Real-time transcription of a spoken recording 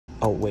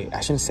Oh wait, I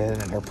shouldn't say that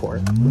in an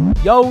airport.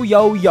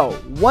 Yo,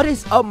 what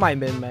is up my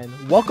men?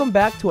 Welcome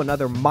back to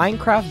another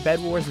Minecraft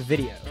Bedwars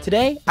video.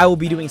 Today, I will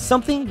be doing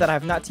something that I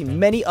have not seen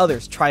many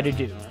others try to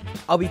do.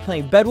 I'll be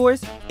playing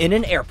Bedwars in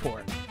an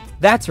airport.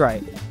 That's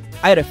right,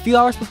 I had a few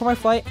hours before my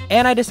flight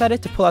and I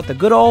decided to pull out the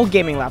good old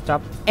gaming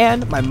laptop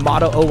and my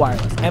Moto O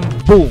wireless and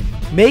boom,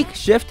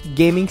 makeshift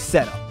gaming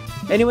setup.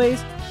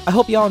 Anyways, I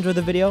hope y'all enjoyed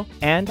the video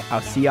and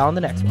I'll see y'all in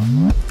the next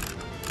one.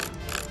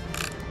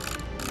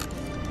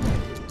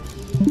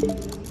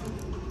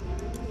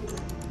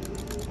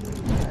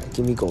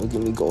 Give me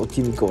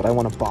gold. I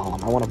want a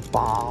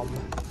bomb.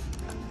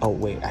 Oh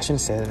wait, I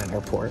shouldn't say that in an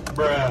airport.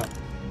 Bruh.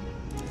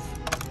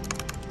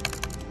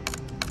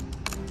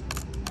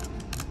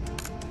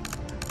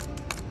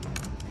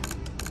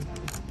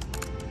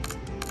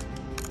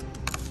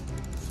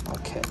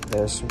 Okay,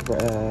 there's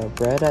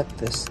red at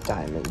this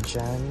diamond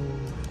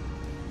gem.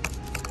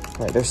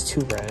 Right, there's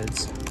 2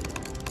 reds.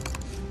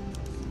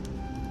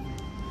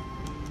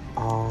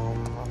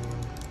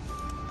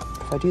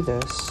 If I do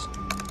this.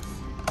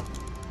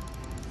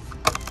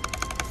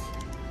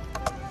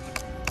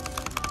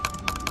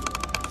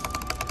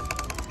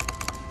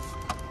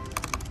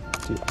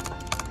 Dude,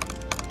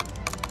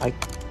 I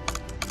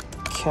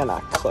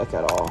cannot click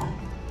at all.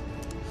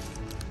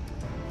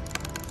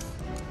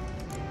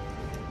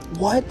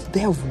 What? They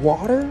have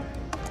water?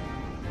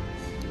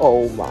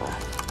 Oh my.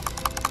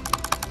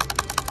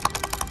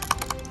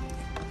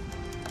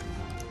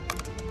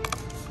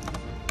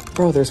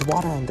 Bro, there's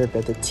water on their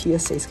bed. The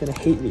TSA is gonna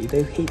hate me.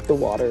 They hate the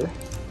water.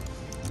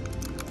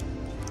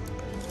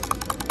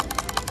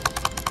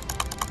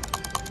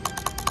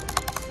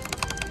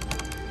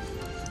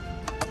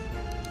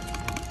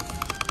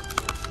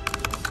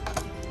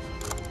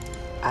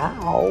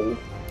 Ow.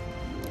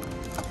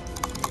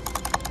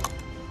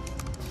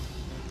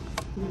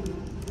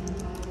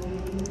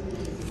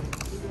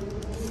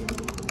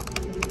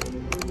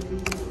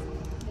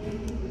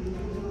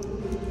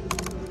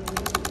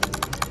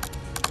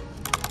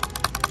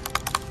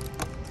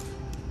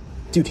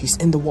 Dude, he's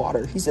in the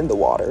water.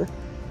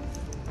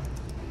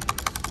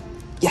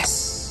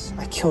 Yes!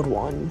 I killed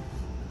one.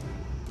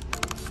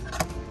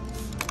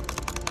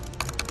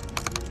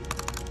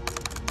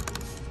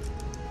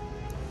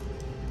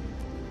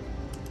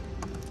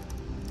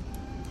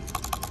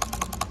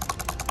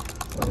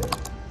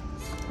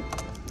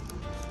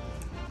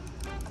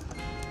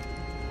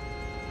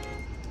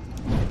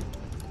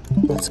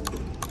 Let's go.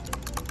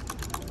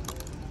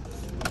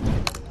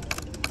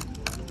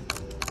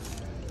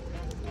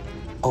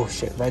 Oh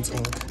shit, red's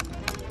ink.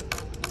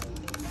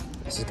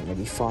 This is gonna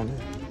be fun.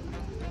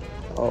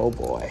 Oh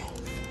boy.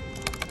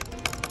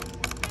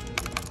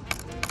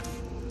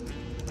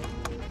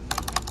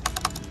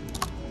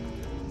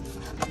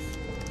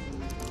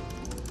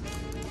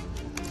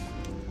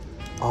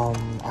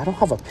 I don't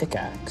have a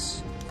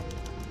pickaxe.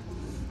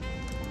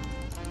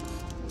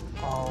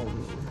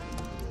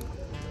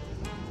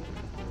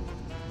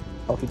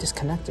 Oh, he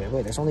disconnected.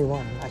 Wait, there's only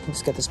one. I can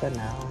just get this bed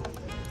now.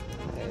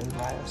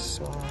 Buy a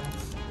sword.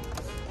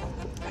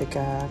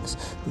 Pickaxe.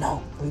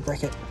 No, let me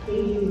break it.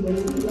 Please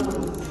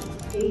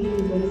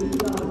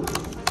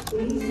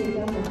take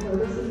up a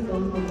courtesy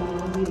phone call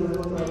dial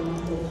 0 for a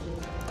message.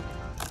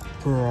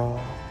 Bro,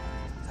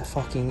 the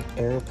fucking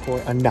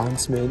airport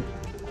announcement.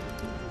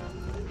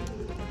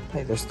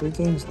 Hey, there's 3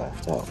 games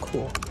left. Oh,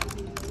 cool.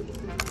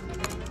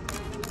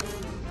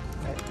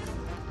 Right.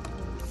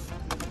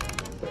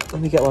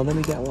 Let me get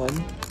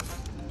one.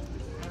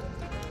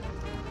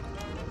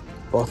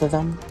 Both of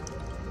them?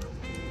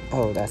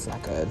 Oh, that's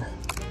not good.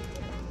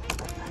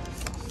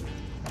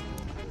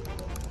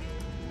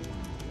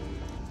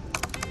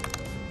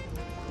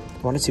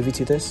 Want to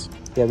 2v2 this?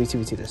 Yeah, we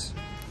 2v2 this.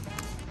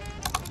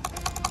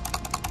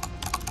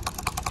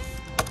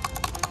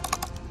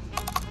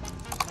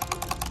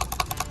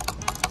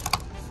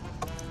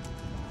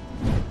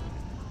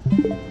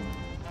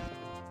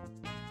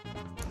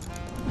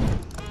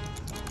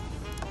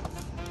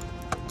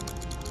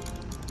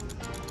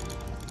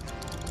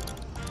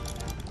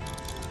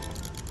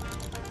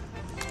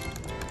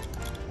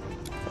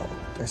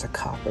 There's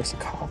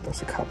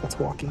a cop that's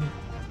walking.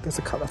 There's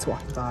a cop that's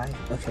walking by.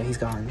 Okay, he's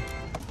gone.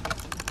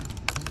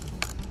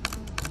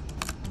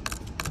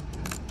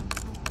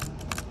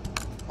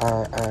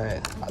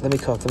 Alright. Let me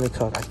cook.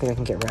 I think I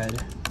can get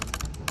red.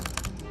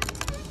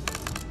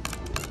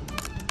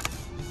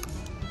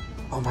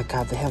 Oh my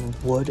god, they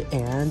have wood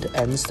and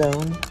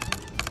endstone.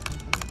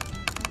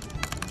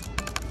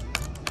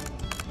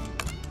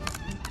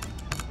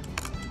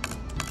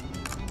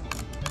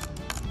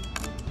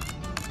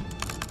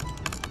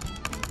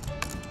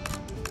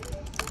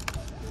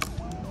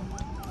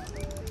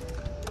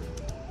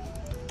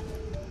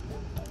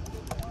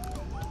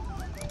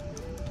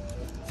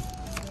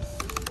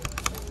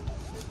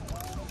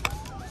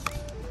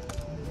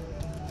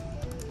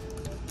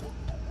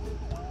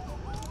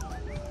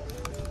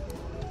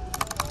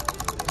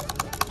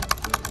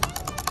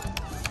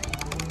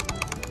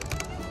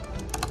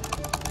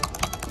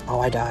 Oh,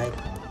 I died.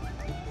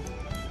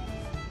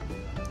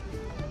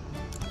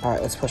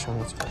 Alright, let's push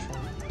on.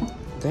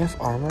 They have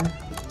armor?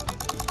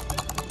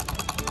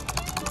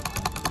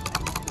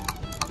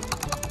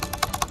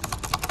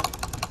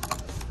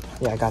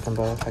 Yeah, I got them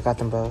both. I got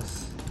them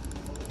both.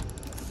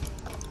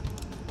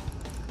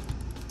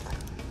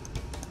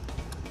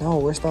 No,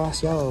 where's the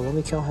last yellow? Let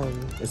me kill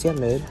him. Is he at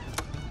mid?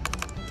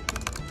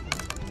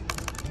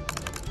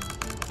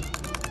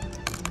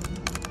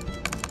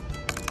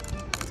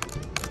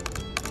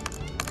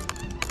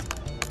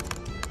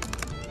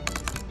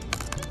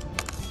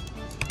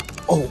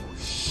 Oh,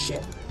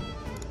 shit.